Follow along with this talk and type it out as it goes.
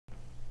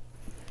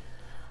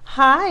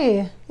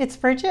Hi, it's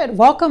Bridgette.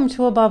 Welcome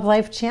to Above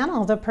Life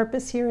channel. The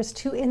purpose here is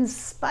to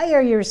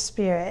inspire your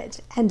spirit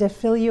and to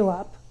fill you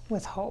up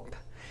with hope.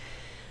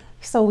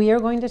 So we are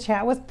going to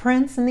chat with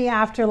Prince in the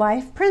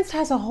afterlife. Prince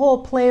has a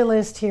whole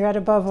playlist here at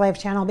Above Life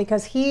channel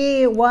because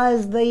he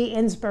was the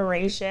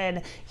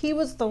inspiration. He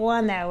was the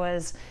one that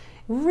was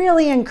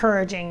really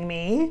encouraging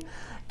me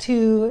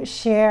to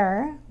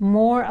share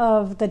more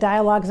of the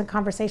dialogues and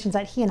conversations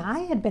that he and I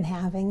had been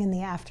having in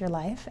the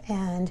afterlife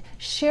and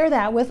share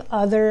that with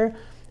other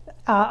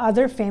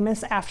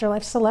famous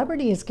afterlife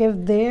celebrities,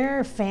 give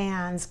their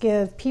fans,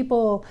 give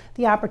people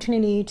the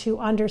opportunity to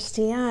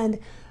understand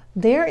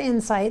their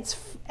insights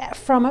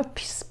from a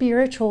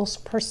spiritual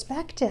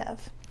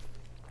perspective.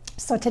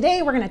 So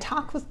today we're going to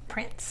talk with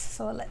Prince.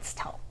 So let's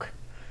talk.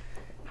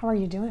 How are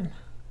you doing?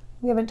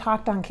 We haven't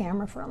talked on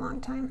camera for a long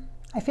time.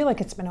 I feel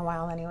like it's been a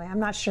while anyway. I'm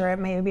not sure. It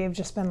maybe have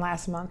just been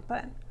last month,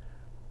 but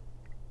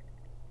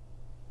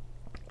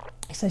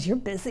he says, you're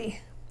busy.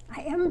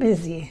 I am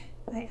busy.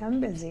 I am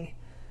busy.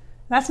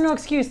 That's no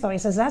excuse, though. He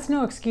says, that's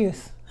no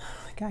excuse.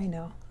 Like, I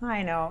know.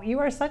 You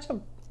are such a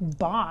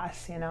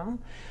boss, you know?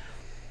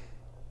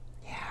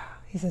 Yeah.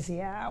 He says,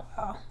 yeah,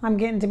 well, I'm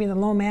getting to be the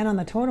low man on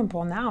the totem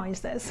pole now, he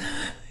says.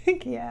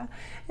 Yeah,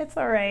 it's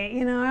all right.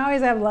 You know, I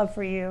always have love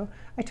for you.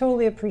 I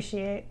totally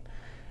appreciate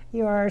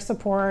your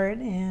support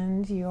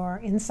and your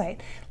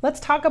insight. Let's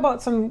talk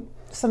about some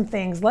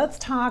things. Let's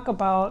talk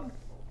about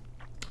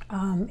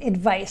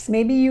advice.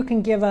 Maybe you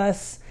can give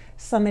us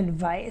some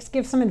advice.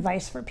 Give some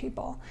advice for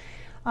people.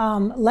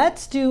 How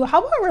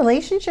about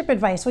relationship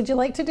advice? Would you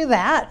like to do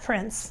that,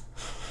 Prince,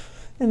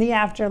 in the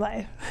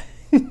afterlife?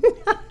 He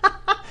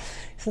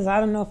says,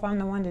 I don't know if I'm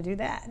the one to do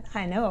that.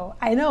 I know,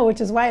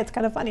 which is why it's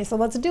kind of funny. So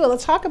let's do it.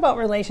 Let's talk about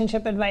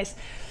relationship advice.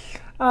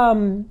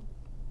 What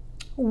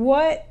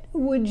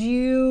would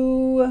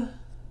you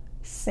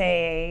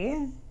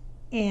say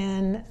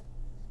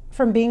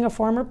from being a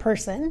former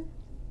person,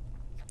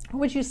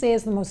 what would you say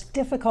is the most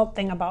difficult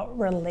thing about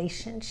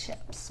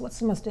relationships? What's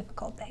the most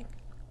difficult thing?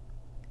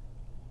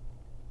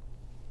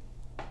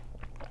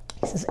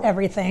 He says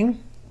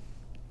everything.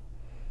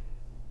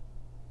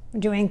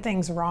 Doing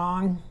things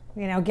wrong,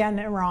 getting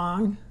it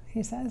wrong,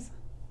 he says.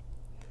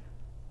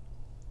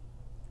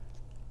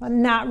 But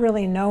not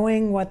really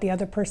knowing what the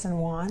other person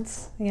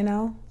wants,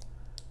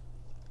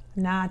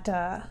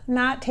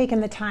 Not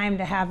taking the time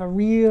to have a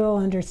real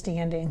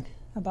understanding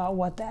about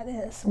what that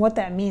is, what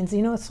that means.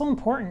 It's so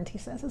important, he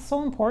says. It's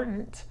so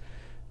important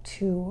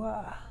to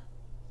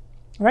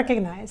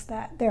recognize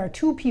that there are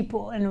two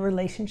people in a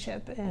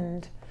relationship,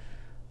 and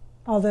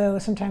although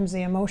sometimes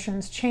the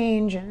emotions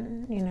change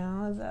and,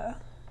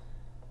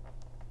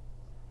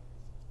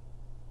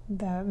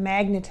 the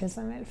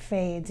magnetism, it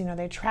fades,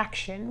 the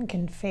attraction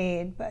can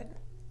fade, but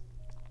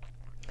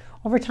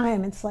over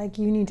time, it's like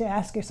you need to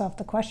ask yourself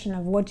the question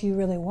of what do you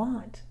really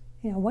want?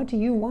 What do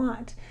you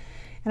want?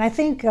 And I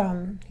think,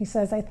 he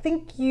says, I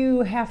think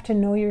you have to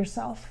know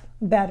yourself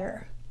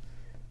better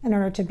in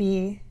order to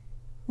be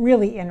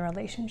really in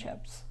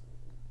relationships.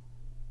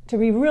 To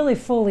be really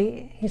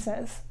fully, he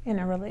says, in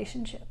a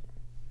relationship.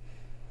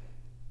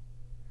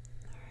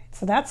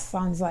 All right,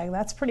 so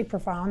that's pretty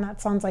profound.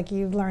 That sounds like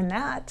you've learned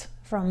that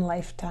from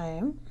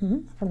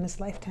from this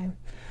lifetime.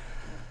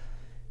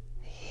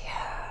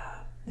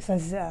 He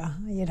says,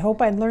 you'd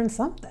hope I'd learn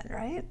something,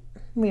 right?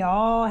 We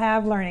all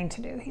have learning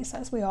to do, he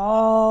says. We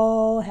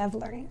all have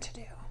learning to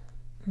do.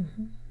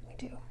 We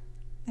do.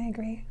 I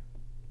agree.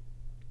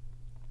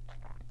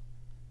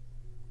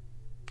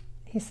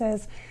 He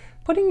says,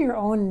 putting your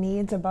own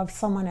needs above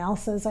someone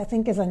else's, I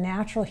think, is a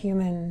natural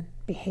human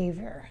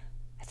behavior.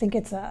 I think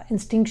it's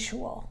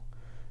instinctual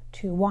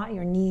to want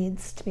your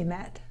needs to be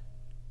met.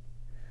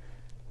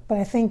 But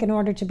I think in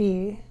order to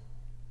be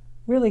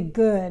really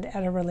good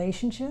at a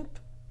relationship,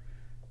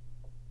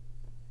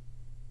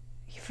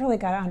 you've really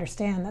got to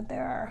understand that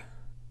there are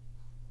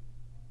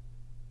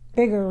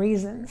bigger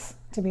reasons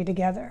to be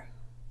together,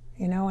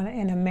 in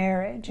a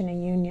marriage, in a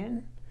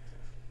union.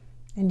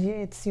 And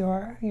it's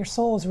your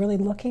soul is really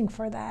looking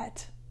for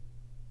that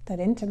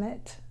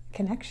intimate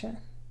connection.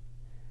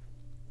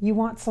 You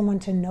want someone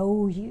to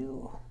know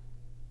you,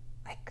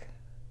 like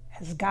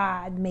as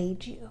God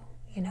made you,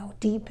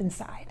 deep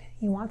inside.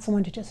 You want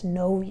someone to just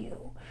know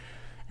you.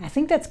 And I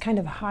think that's kind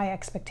of high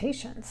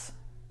expectations.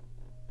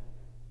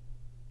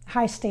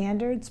 High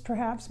standards,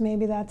 perhaps.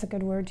 Maybe that's a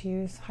good word to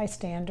use. High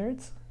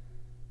standards.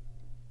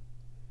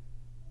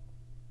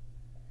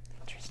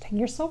 Interesting.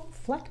 You're so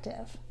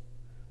reflective.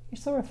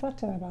 You're so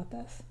reflective about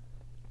this.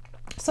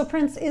 So,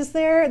 Prince, is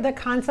there the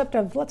concept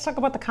of, let's talk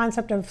about the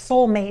concept of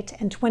soulmate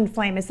and twin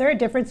flame. Is there a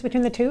difference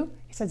between the two?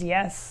 He says,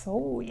 yes.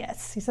 Oh,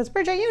 yes. He says,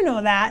 Bridget, you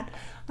know that.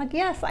 I'm like,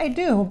 yes, I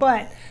do.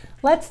 But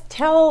let's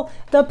tell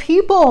the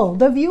people,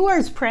 the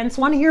viewers, Prince,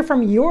 want to hear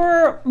from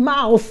your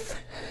mouth.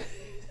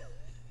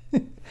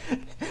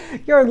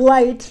 Your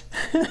light.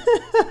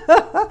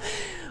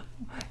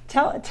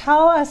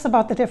 Tell us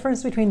about the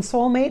difference between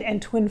soulmate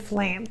and twin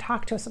flame.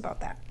 Talk to us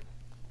about that.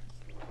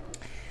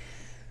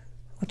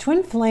 Well,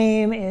 twin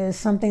flame is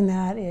something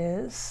that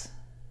is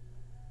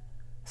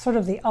sort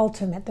of the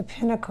ultimate, the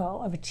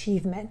pinnacle of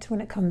achievement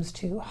when it comes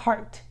to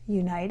heart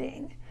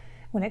uniting,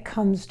 when it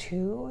comes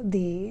to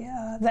the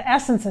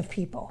essence of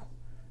people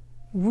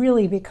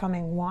really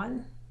becoming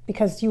one,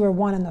 because you were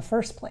one in the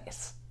first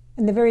place.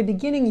 In the very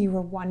beginning, you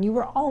were one. You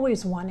were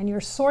always one, and you're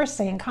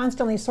sourcing,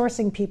 constantly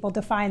sourcing people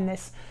to find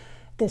this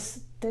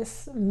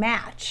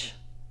match.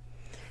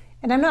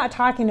 And I'm not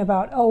talking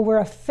about, oh, we're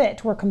a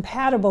fit, we're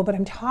compatible, but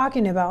I'm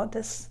talking about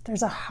this.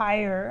 There's a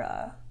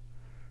higher,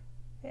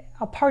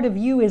 a part of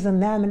you is in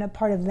them, and a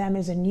part of them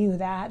is in you.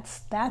 That's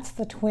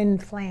the twin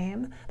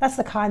flame. That's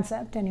the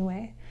concept,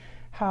 anyway.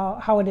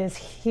 How it is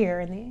here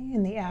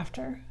in the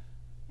after.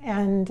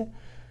 And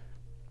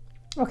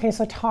okay,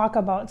 so talk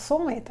about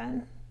soulmate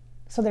then.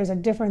 So there's a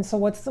difference. So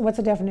what's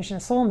the definition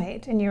of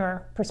soulmate in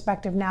your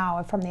perspective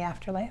now from the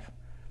afterlife?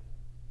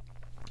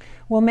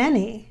 Well,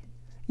 many.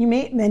 You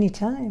mate many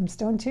times,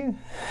 don't you?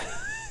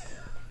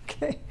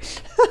 Okay.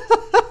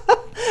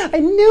 I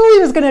knew he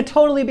was going to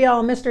totally be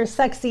all Mr.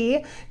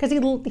 Sexy, because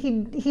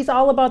he's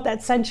all about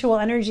that sensual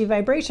energy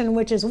vibration,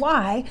 which is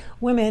why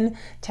women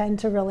tend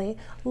to really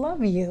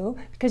love you,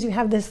 because you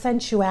have this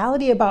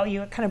sensuality about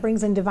you. It kind of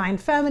brings in divine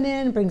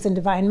feminine, brings in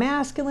divine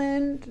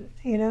masculine.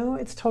 You know,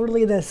 it's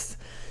totally this,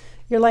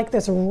 you're like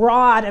this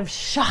rod of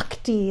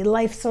Shakti,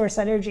 life source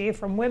energy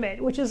from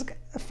women, which is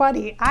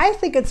funny. I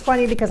think it's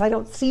funny because I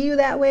don't see you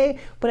that way,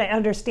 but I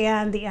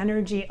understand the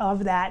energy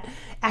of that,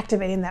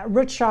 activating that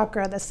root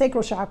chakra, the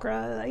sacral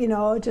chakra, you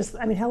know, just,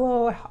 I mean,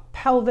 hello,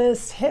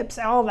 pelvis, hips,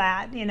 all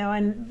that, you know,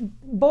 and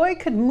boy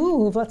could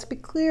move, let's be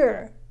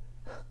clear.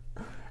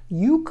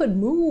 You could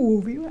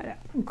move, you had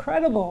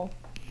incredible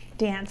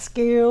dance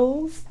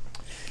skills.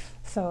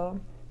 So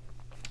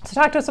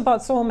talk to us about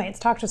soulmates,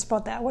 talk to us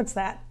about that. What's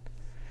that?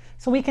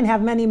 So we can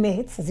have many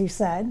mates, as you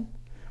said.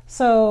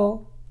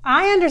 So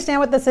I understand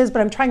what this is,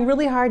 but I'm trying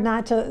really hard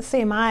not to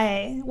say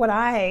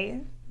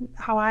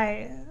how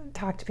I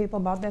talk to people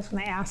about this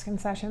when they ask in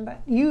session.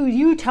 But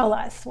you tell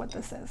us what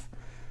this is.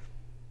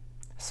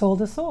 Soul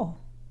to soul.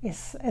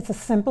 It's as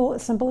simple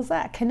as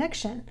that.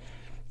 Connection.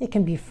 It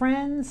can be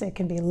friends. It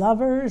can be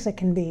lovers. It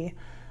can be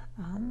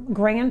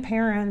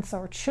grandparents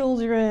or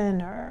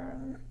children or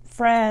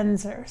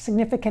friends or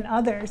significant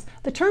others.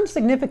 The term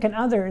significant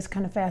other is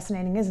kind of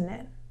fascinating, isn't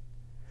it?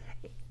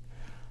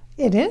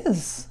 It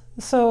is.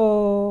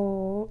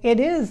 So it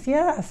is,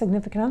 yeah,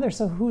 significant other.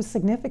 So who's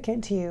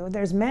significant to you?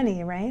 There's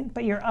many, right?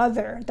 But your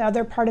other, the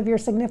other part of your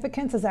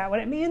significance, is that what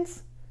it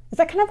means? Is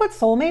that kind of what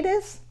soulmate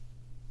is?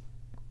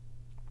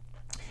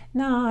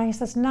 No, he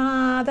says,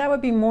 nah, that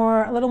would be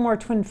a little more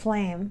twin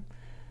flame.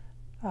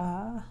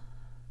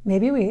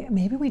 Maybe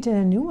we did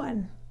a new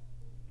one.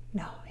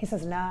 No, he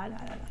says, no.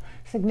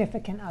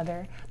 Significant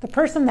other. The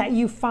person that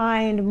you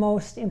find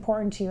most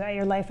important to you at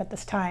your life at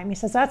this time. He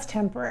says, that's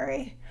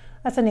temporary.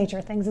 That's the nature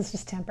of things. It's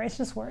just temporary. It's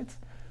just words.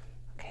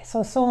 Okay,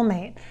 so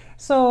soulmate.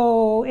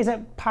 So is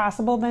it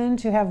possible then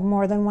to have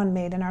more than one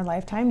mate in our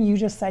lifetime? You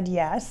just said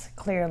yes,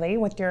 clearly,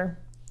 with your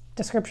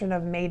description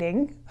of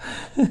mating.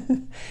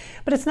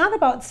 But it's not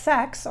about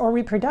sex or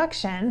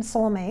reproduction,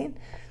 soulmate.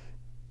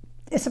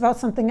 It's about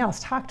something else.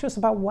 Talk to us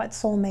about what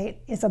soulmate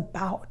is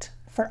about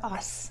for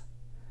us.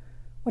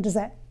 What does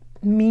that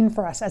mean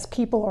for us as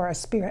people or as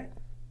spirit?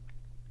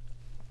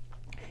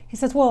 He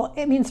says, well,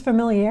 it means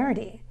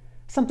familiarity,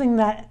 something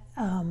that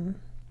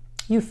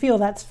you feel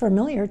that's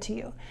familiar to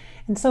you.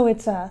 And so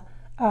it's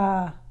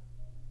a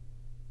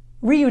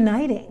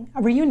reuniting,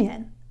 a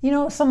reunion. You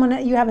know, someone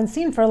that you haven't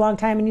seen for a long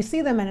time and you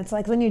see them and it's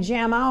like, then you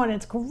jam out and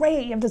it's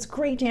great. You have this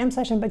great jam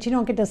session, but you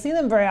don't get to see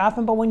them very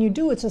often. But when you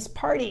do, it's just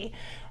party.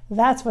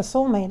 That's what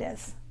soulmate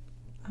is.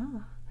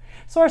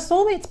 So are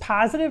soulmates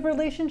positive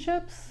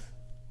relationships?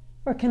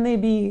 Or can they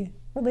be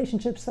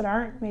relationships that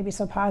aren't maybe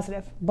so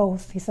positive?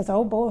 Both. He says,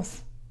 oh,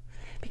 both.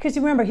 Because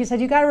you remember, he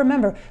said, you got to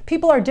remember,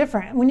 people are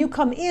different. When you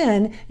come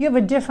in, you have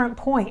a different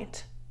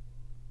point.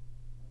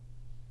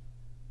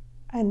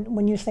 And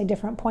when you say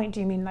different point, do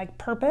you mean like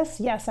purpose?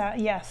 Yes,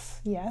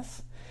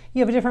 yes.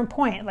 You have a different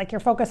point, like you're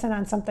focusing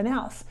on something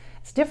else.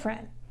 It's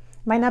different.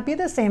 Might not be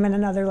the same in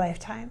another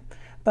lifetime.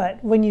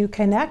 But when you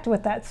connect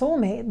with that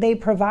soulmate, they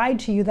provide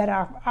to you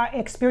that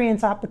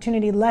experience,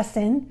 opportunity,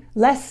 lesson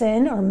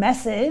or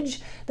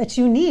message that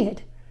you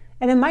need.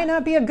 And it might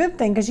not be a good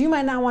thing because you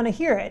might not want to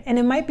hear it. And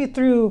it might be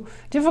through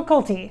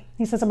difficulty.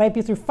 He says it might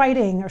be through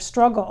fighting or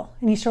struggle.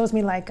 And he shows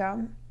me like,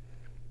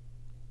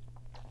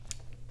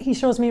 he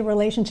shows me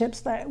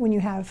relationships that when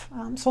you have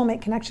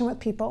soulmate connection with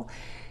people,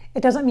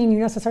 it doesn't mean you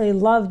necessarily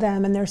love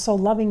them and they're so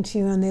loving to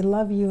you and they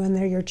love you and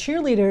they're your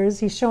cheerleaders.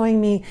 He's showing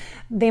me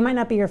they might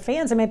not be your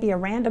fans. It might be a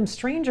random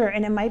stranger,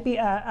 and it might be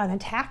an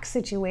attack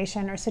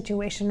situation or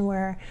situation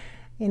where,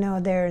 you know,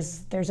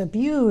 there's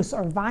abuse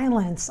or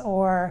violence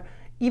or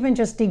even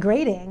just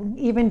degrading,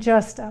 even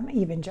just,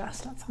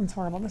 that sounds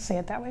horrible to say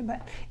it that way,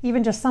 but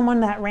even just someone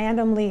that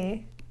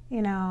randomly,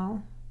 you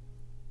know,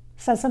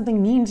 says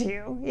something mean to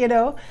you, you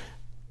know,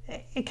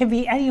 it could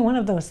be any one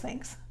of those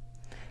things.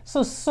 So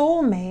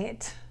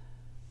soulmate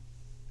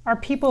are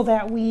people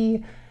that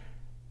we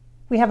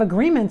have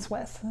agreements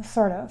with,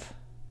 sort of.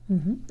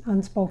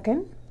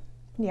 Unspoken.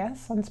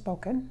 Yes,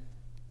 unspoken.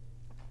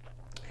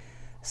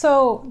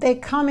 So they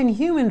come in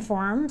human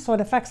form, so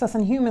it affects us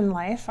in human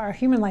life, our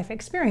human life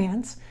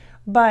experience,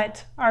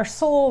 but our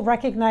soul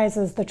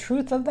recognizes the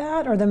truth of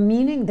that, or the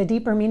meaning, the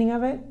deeper meaning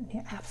of it.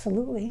 Yeah,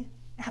 absolutely.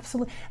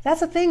 Absolutely.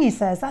 That's the thing, he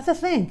says. That's the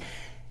thing.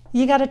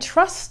 You got to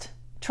trust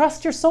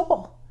your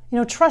soul. You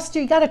know,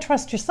 you got to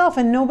trust yourself,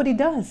 and nobody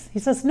does. He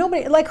says,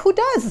 nobody, like who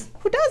does?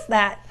 Who does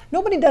that?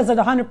 Nobody does it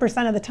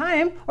 100% of the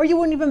time, or you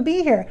wouldn't even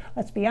be here.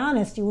 Let's be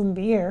honest, you wouldn't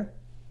be here.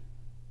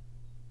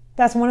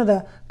 That's one of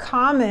the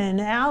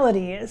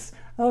commonalities.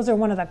 Those are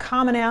one of the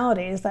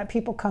commonalities that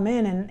people come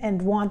in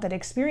and want that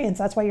experience.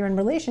 That's why you're in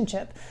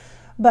relationship.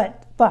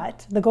 But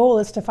the goal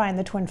is to find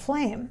the twin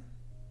flame,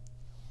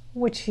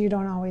 which you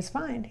don't always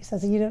find. He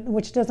says,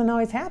 which doesn't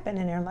always happen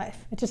in your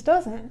life. It just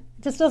doesn't.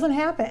 It just doesn't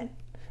happen.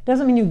 It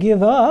doesn't mean you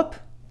give up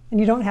and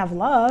you don't have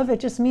love. It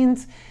just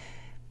means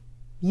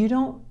you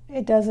don't,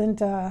 it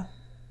doesn't,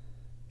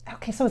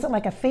 okay, so is it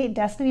like a fate,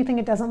 destiny thing?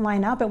 It doesn't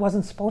line up. It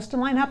wasn't supposed to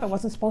line up. It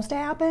wasn't supposed to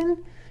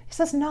happen. He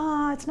says,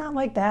 no, it's not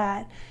like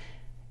that.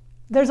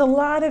 There's a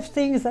lot of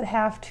things that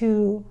have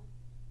to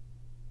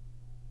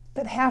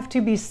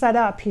be set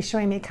up. He's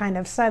showing me kind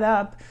of set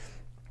up,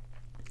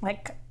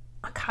 like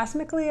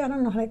cosmically. I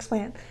don't know how to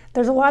explain it.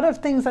 There's a lot of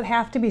things that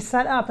have to be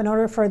set up in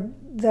order for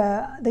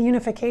the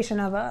unification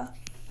of a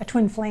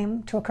twin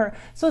flame to occur.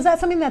 So is that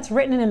something that's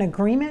written in an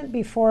agreement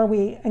before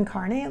we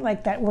incarnate,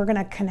 like that we're going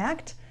to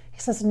connect? He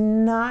says,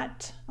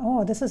 not,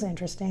 oh, this is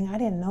interesting. I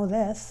didn't know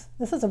this.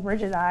 This is a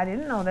Bridgette. I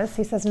didn't know this.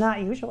 He says,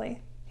 not usually.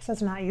 He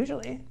says, not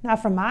usually.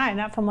 Not from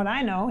what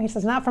I know. He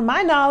says, not from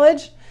my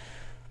knowledge.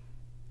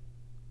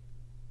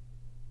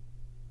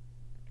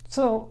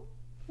 So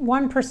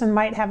one person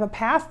might have a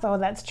path, though,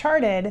 that's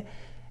charted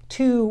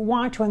to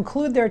want to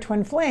include their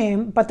twin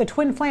flame, but the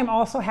twin flame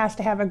also has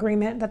to have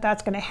agreement that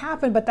that's going to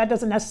happen, but that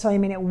doesn't necessarily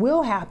mean it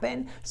will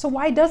happen. So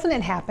why doesn't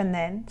it happen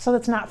then? So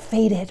it's not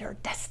fated or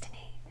destiny.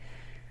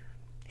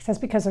 He says,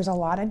 because there's a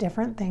lot of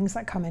different things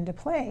that come into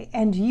play.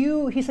 And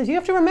he says, you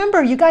have to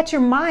remember, you got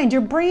your mind,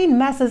 your brain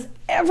messes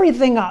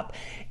everything up.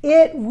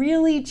 It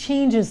really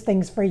changes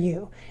things for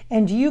you.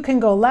 And you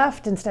can go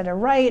left instead of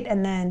right.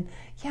 And then,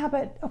 yeah,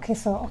 but, okay.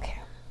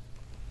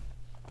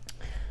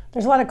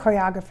 There's a lot of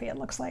choreography, it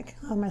looks like.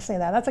 I'm going to say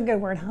that. That's a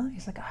good word, huh?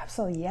 He's like, oh,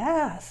 so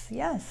yes.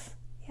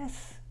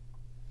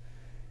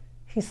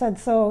 He said,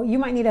 so you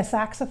might need a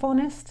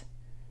saxophonist,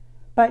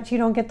 but you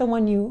don't get the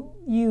one you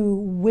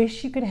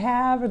wish you could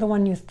have, or the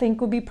one you think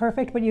would be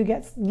perfect, but you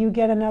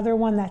get another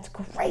one that's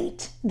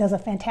great, does a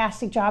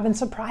fantastic job, and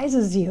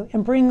surprises you,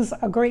 and brings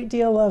a great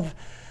deal of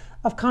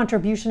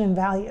contribution and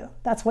value.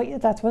 That's what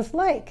it's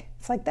like.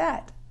 It's like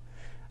that.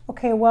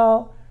 Okay,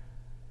 well,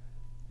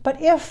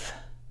 but if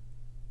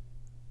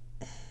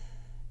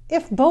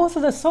both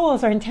of the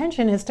souls, our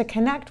intention is to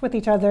connect with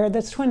each other,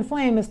 this twin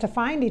flame is to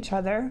find each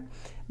other,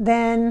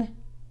 then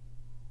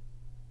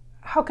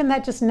how can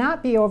that just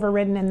not be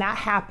overridden and that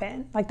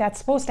happen? Like that's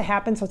supposed to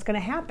happen, so it's going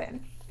to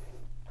happen.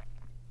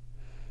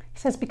 He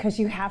says, because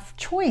you have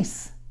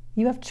choice.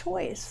 You have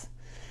choice.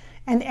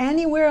 And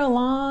anywhere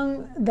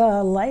along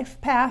the life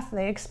path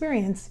they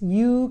experience,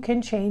 you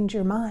can change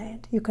your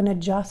mind. You can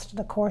adjust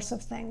the course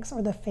of things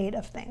or the fate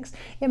of things.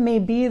 It may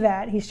be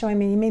that, he's showing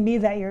me, it may be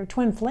that your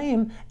twin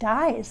flame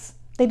dies.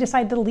 They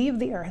decide to leave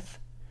the earth.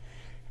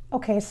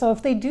 Okay, so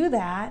if they do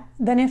that,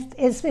 then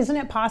isn't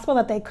it possible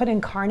that they could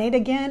incarnate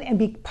again and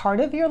be part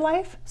of your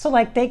life? So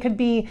like they could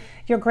be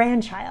your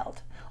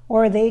grandchild,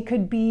 or they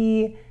could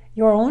be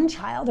your own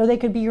child, or they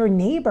could be your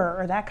neighbor,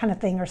 or that kind of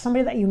thing, or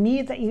somebody that you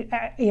meet, that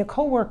your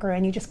coworker,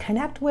 and you just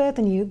connect with,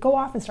 and you go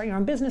off and start your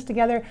own business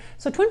together.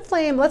 So twin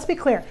flame, let's be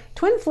clear,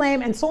 twin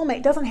flame and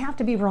soulmate doesn't have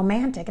to be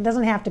romantic. It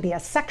doesn't have to be a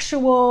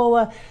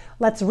sexual,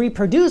 let's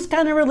reproduce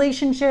kind of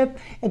relationship.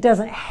 It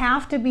doesn't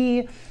have to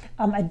be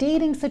a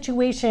dating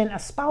situation, a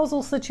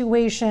spousal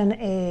situation,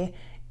 a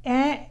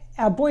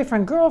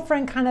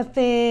boyfriend-girlfriend kind of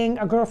thing,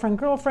 a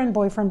girlfriend-girlfriend,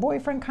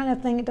 boyfriend-boyfriend kind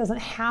of thing. It doesn't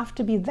have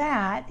to be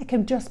that. It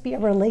can just be a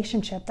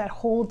relationship that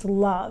holds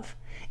love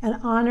and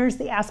honors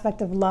the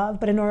aspect of love.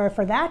 But in order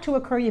for that to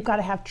occur, you've got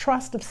to have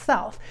trust of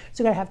self.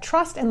 So you've got to have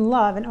trust and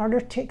love in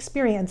order to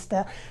experience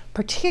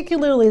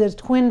particularly the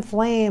twin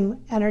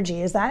flame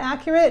energy. Is that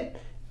accurate?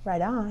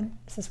 Right on.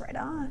 This is right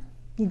on.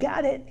 You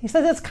got it. He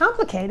says it's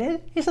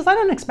complicated. He says, I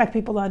don't expect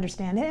people to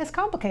understand it. It's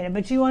complicated,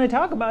 but you want to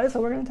talk about it, so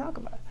we're going to talk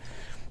about it.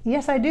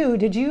 Yes, I do.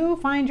 Did you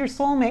find your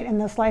soulmate in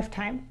this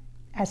lifetime?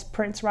 Asked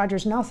Prince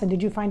Rogers Nelson.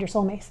 Did you find your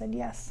soulmate? He said,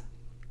 yes.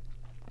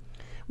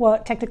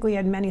 Well, technically you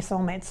had many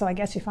soulmates, so I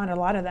guess you found a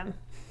lot of them.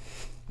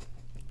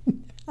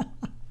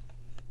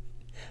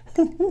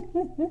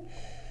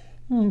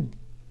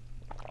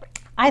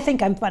 I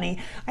think I'm funny.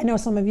 I know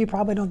some of you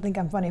probably don't think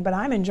I'm funny, but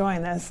I'm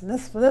enjoying this.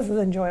 This is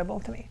enjoyable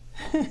to me.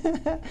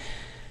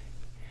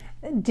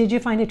 Did you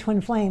find a twin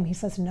flame? He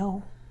says,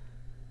 no.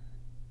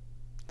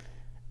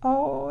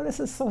 Oh, this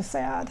is so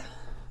sad.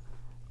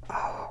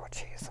 Oh,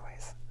 geez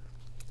Louise.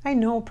 I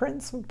know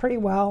Prince pretty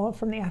well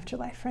from the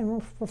afterlife,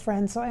 and we're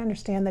friends, so I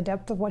understand the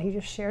depth of what he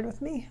just shared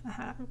with me.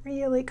 I'm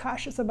really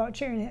cautious about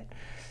sharing it.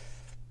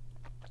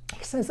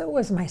 He says, it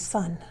was my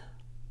son.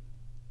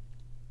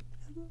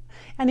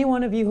 Any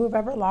one of you who have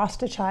ever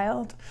lost a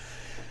child,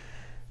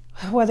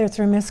 whether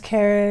through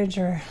miscarriage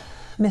or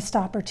missed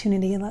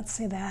opportunity, let's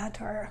say that,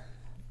 or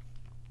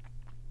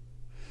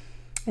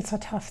it's a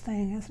tough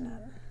thing, isn't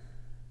it?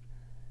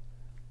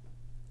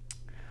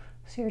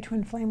 So your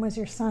twin flame was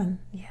your son,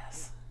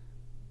 yes.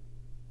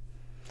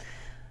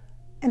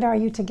 And are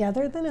you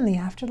together then in the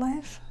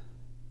afterlife?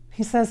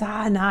 He says,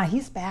 nah,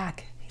 he's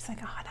back. He's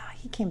like, nah,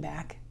 he came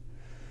back.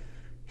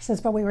 He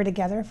says, but we were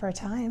together for a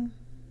time.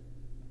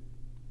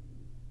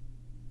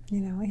 You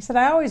know, he said,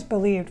 I always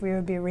believed we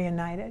would be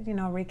reunited, you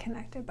know,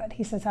 reconnected. But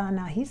he says,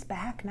 nah, he's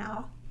back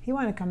now. He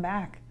wanted to come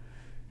back.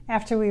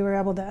 After we were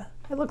able to,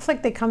 it looks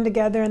like they come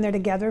together and they're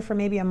together for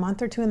maybe a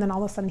month or two, and then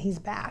all of a sudden he's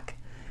back.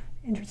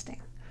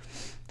 Interesting.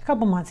 A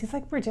couple months. He's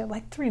like, Bridgette,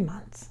 like 3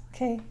 months.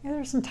 Okay, yeah,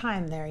 there's some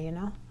time there, you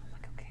know. I'm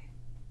like, okay.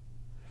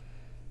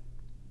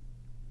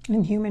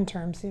 In human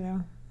terms, you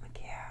know, like,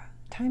 yeah,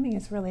 timing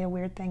is really a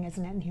weird thing,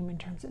 isn't it? In human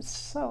terms,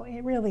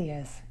 it really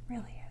is. It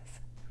really is.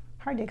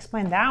 Hard to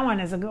explain. That one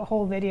is a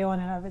whole video in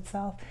and of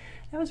itself.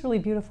 That was really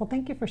beautiful.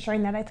 Thank you for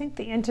sharing that. I think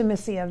the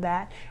intimacy of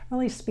that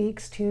really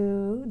speaks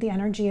to the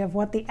energy of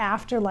what the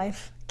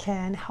afterlife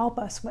can help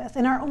us with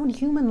in our own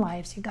human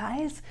lives, you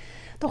guys.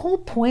 The whole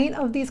point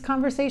of these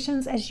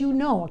conversations, as you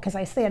know, because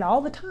I say it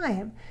all the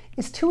time,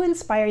 is to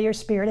inspire your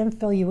spirit and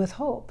fill you with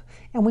hope.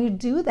 And we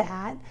do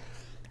that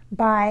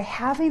by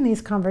having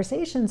these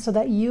conversations so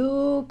that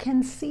you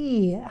can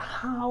see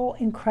how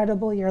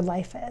incredible your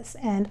life is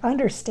and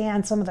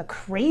understand some of the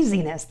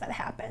craziness that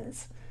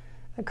happens.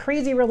 The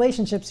crazy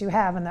relationships you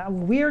have and the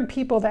weird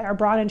people that are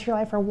brought into your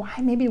life, or why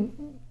maybe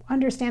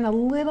understand a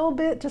little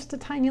bit, just a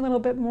tiny little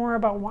bit more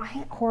about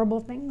why horrible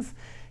things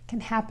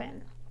can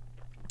happen.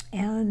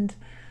 And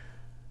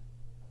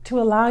to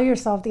allow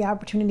yourself the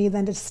opportunity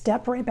then to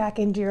step right back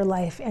into your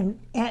life and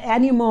at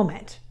any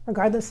moment,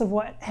 regardless of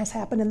what has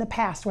happened in the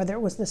past, whether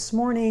it was this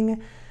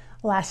morning,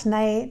 last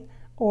night,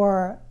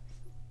 or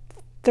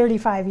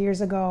 35 years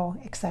ago,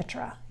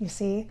 etc. You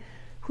see?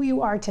 Who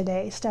you are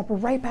today, step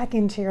right back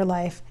into your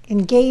life,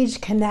 engage,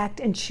 connect,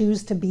 and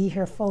choose to be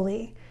here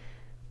fully.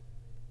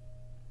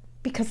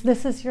 Because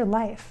this is your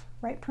life,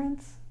 right,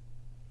 Prince?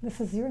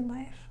 This is your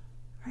life,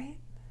 right?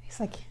 He's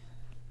like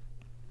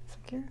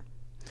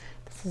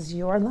this is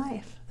your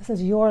life. This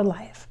is your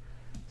life.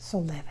 So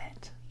live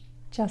it.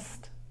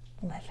 Just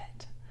live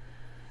it.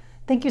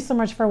 Thank you so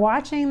much for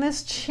watching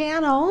this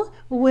channel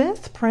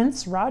with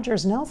Prince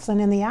Rogers Nelson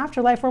in the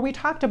Afterlife, where we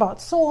talked about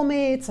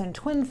soulmates and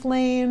twin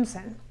flames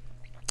and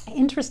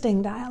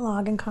interesting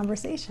dialogue and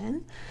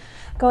conversation.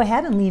 Go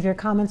ahead and leave your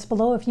comments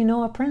below. If you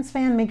know a Prince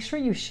fan, make sure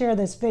you share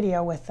this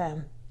video with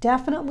them.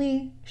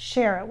 Definitely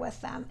share it with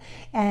them.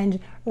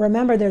 And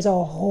remember, there's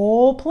a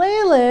whole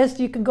playlist.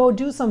 You can go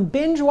do some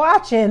binge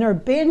watching or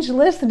binge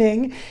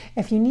listening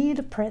if you need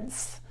a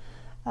Prince,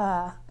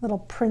 little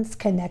Prince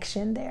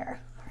connection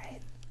there. All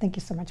right. Thank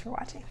you so much for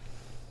watching.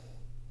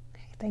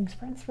 Okay, thanks,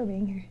 Prince, for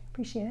being here.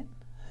 Appreciate it.